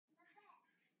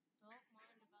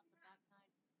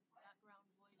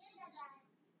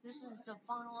This is the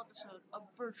final episode of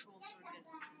Virtual Circuit.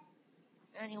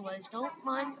 Anyways, don't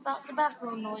mind about the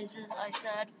background noises I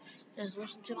said. Just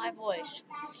listen to my voice.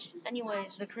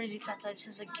 Anyways, the Crazy Cat's Eyes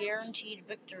has a guaranteed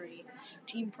victory.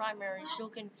 Team Primary still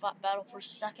can battle for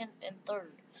second and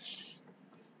third.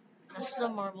 Now,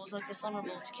 some marbles, like the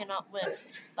Thunderbolts, cannot win.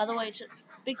 By the way,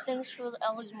 big thanks for the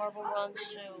Ellie's Marble Runs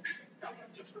to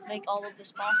make all of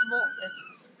this possible.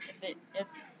 If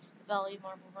Valley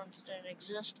Marble Runs didn't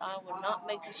exist, I would not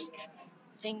make this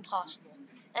thing possible.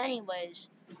 Anyways,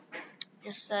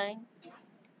 just saying,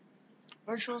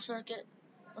 Virtual Circuit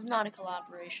was not a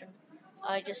collaboration.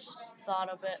 I just thought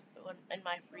of it in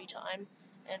my free time,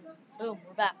 and boom,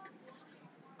 we're back.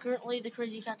 Currently, the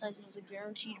Crazy Cat's Eyes has a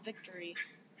guaranteed victory,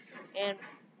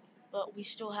 but we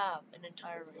still have an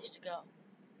entire race to go.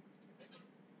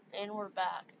 And we're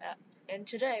back. And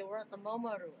today, we're at the Mo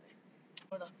Motorway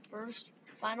for the first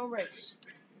final race.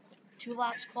 2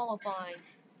 laps qualifying,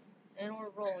 and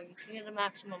we're rolling. You can get a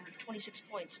maximum of 26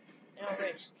 points in our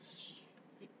race.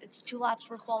 It's 2 laps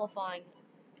for qualifying.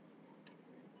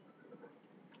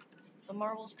 Some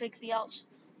marbles take the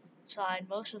outside,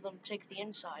 most of them take the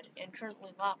inside, and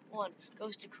currently lap 1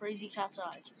 goes to Crazy Cat's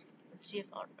Eyes. Let's see if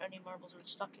any marbles are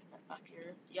stuck in back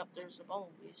here. Yep, there's the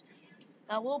bumblebees.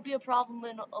 That will be a problem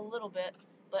in a little bit,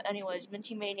 but anyways,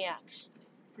 Minty Maniacs.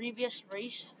 Previous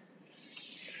race.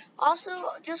 Also,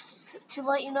 just to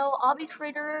let you know, Obby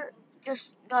Creator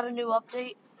just got a new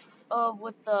update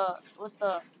with the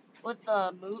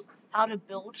how to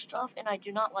build stuff, and I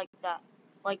do not like the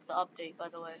update, by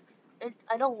the way.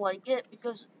 I don't like it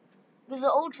because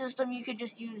the old system you could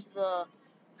just use the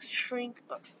shrinking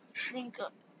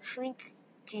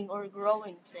or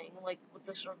growing thing, like with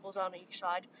the circles on each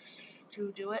side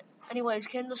to do it. Anyways,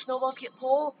 can the snowballs get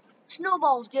pole?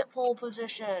 Snowballs get pole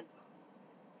position.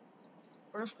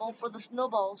 First pole for the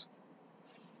snowballs.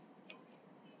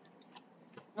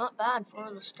 Not bad for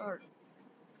the start.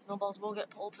 Snowballs will get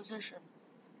pole position.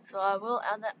 So I will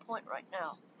add that point right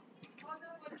now.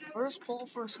 First pole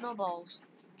for snowballs.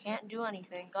 Can't do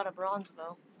anything. Got a bronze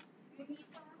though.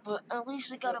 But at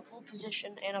least it got a pole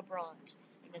position and a bronze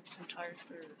in its entire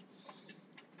career.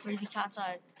 Crazy Cat's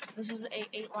Eye. This is a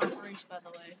 8-lap race, by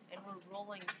the way, and we're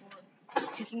rolling for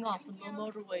kicking off the Mo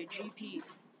Motorway GP.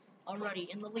 Already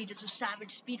in the lead is the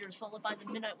Savage Speeders, followed by the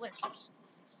Midnight Wisps.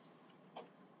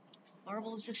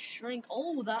 Marbles just shrink.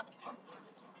 Oh, that.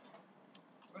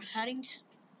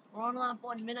 We're on lap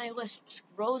 1. Midnight Wisps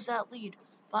grows that lead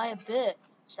by a bit.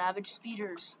 Savage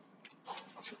Speeders,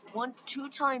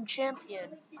 2-time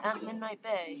champion at Midnight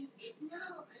Bay,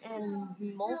 and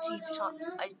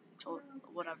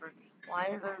whatever. Why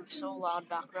are there so loud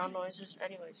background noises?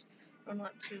 Anyways, we're on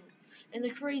lap 2. And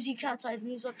the Crazy Cat's Eyes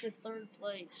moves up to 3rd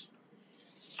place,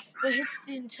 but hits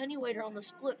the attenuator on the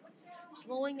split,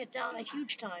 slowing it down a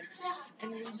huge time,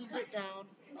 and loses it down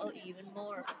even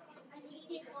more.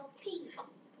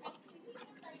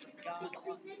 God.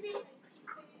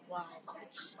 Wow, of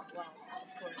course,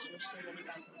 there's so many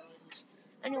background noises.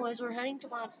 Anyways, we're heading to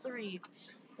lap 3.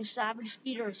 The Savage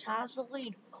Speeders has the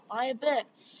lead by a bit,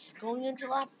 going into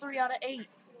lap 3 out of 8.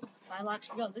 5 laps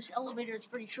to go. This elevator is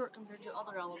pretty short compared to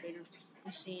other elevators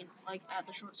we've seen, like at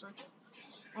the short circuit.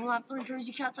 On lap 3,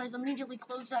 Crazy Cat's Eyes immediately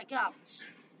closed that gap.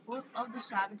 4th of the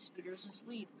Savage Speeders'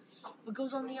 lead, but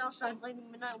goes on the outside,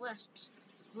 letting Midnight Wisps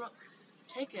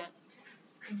take it.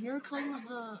 And here comes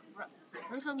the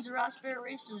Raspberry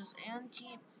Racers and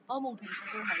Team Bumblebees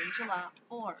as they're heading to lap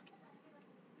 4.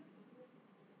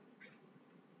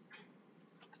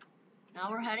 Now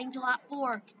we're heading to lap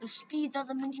 4. The speed that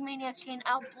the Minty Maniacs gain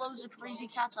outblows the Crazy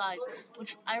Cat's Eyes,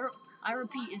 which I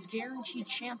repeat is guaranteed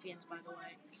champions, by the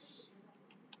way.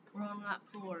 We're on lap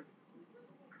 4.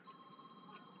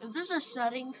 If there's a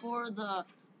setting for the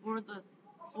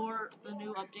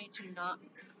new update to not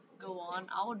go on,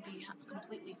 I would be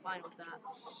completely fine with that.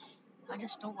 I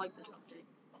just don't like this update.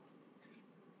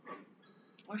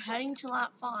 We're heading to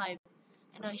lap 5,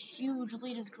 and a huge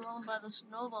lead is grown by the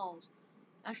snowballs.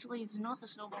 Actually, it's not the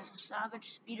snowballs, the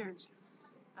Savage Speeders,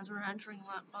 as we're entering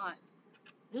lap 5.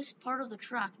 This part of the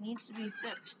track needs to be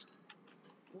fixed,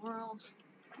 or else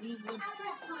we would...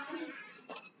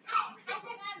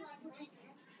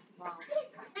 Wow.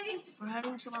 We're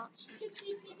heading to lap 6.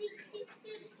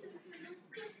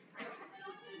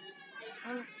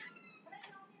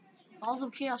 Balls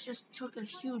of Chaos just took a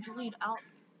huge lead out.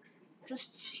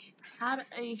 Just had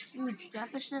a huge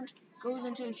deficit, goes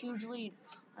into a huge lead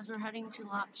as we're heading to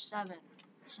lap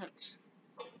 6.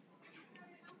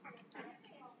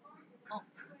 Oh,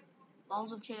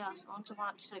 Balls of Chaos onto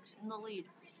lap 6 in the lead.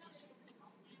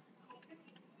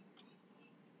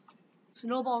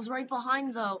 Snowball's right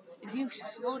behind, though. If you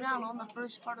slow down on the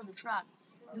first part of the track,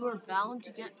 you are bound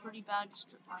to get pretty bad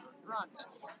runs.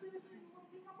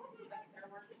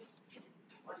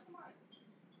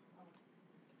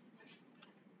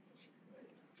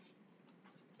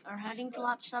 Are heading to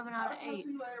lap 7 out of 8.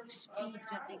 The speed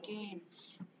that they gain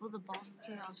for the Balls of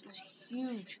Chaos is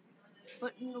huge,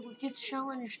 but gets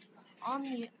challenged on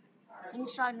the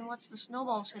inside and lets the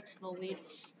Snowballs hit the lead,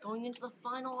 going into the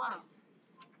final lap.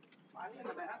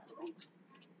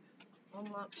 On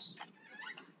laps.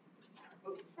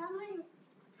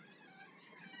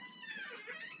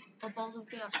 The Balls of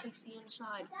Chaos takes the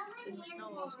inside, and the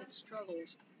Snowballs get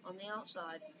struggles on the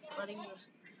outside,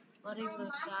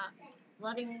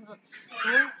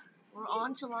 we're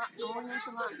on to going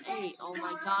into lap 8. Oh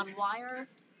my God, why are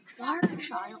the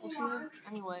child here?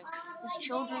 Anyway, this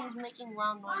children is making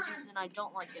loud noises and I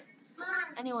don't like it.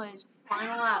 Anyways,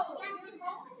 final lap.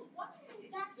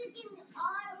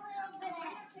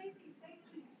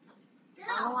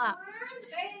 Final lap.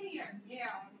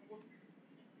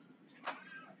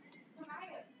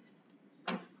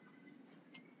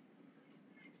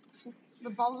 The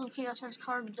Balls of Chaos has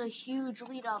carved a huge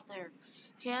lead out there.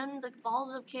 Can the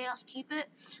Balls of Chaos keep it?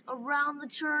 Around the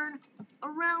turn,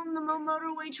 around the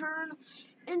motorway turn,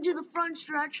 into the front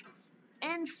stretch,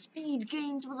 and speed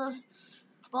gains for the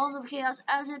Balls of Chaos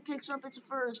as it picks up its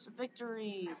first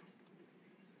victory.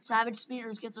 Savage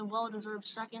Speeders gets a well-deserved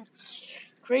second.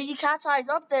 Crazy Cat's Eyes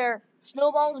up there.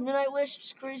 Snowballs, Midnight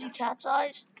Wisps, Crazy Cat's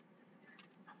Eyes.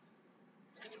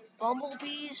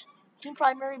 Bumblebees, two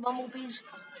primary Bumblebees,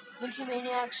 Minty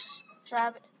Maniacs,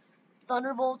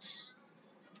 Thunderbolts,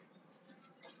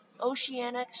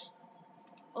 Oceanics,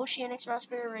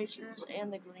 Raspberry Racers,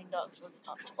 and the Green Ducks are the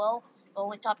top 12. But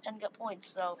only top 10 get points,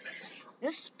 so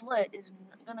this split is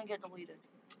gonna get deleted,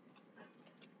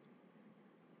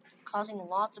 causing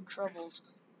lots of troubles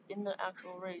in the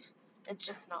actual race. It's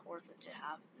just not worth it to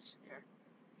have this there.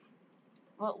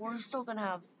 But we're still gonna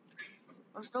have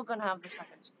the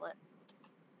second split.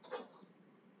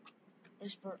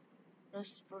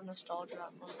 Just for nostalgia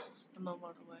on the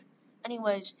motorway.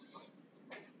 Anyways,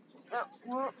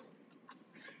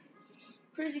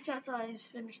 Crazy Cat's Eyes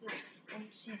finished the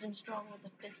season strong with a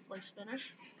 5th place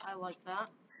finish. I like that.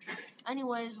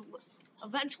 Anyways,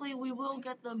 eventually we will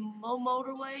get the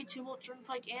motorway, Tumult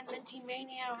Turnpike, and Minty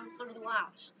Mania on 30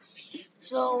 laps.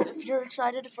 So if you're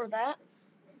excited for that,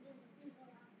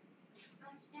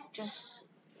 just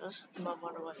the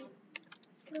motorway.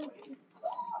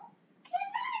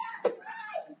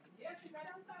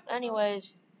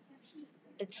 Anyways,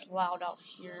 it's loud out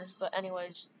here, but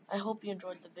anyways, I hope you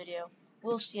enjoyed the video.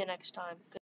 We'll see you next time.